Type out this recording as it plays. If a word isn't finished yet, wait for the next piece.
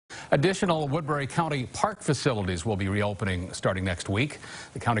Additional Woodbury County park facilities will be reopening starting next week.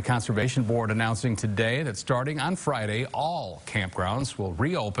 The County Conservation Board announcing today that starting on Friday, all campgrounds will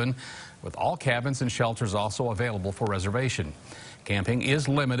reopen, with all cabins and shelters also available for reservation. Camping is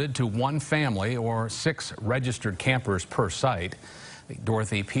limited to one family or 6 registered campers per site. The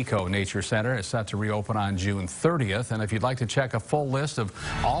Dorothy Pico Nature Center is set to reopen on June 30th, and if you'd like to check a full list of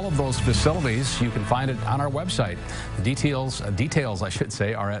all of those facilities, you can find it on our website. The details I should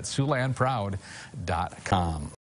say, are at SiouxlandProud.com.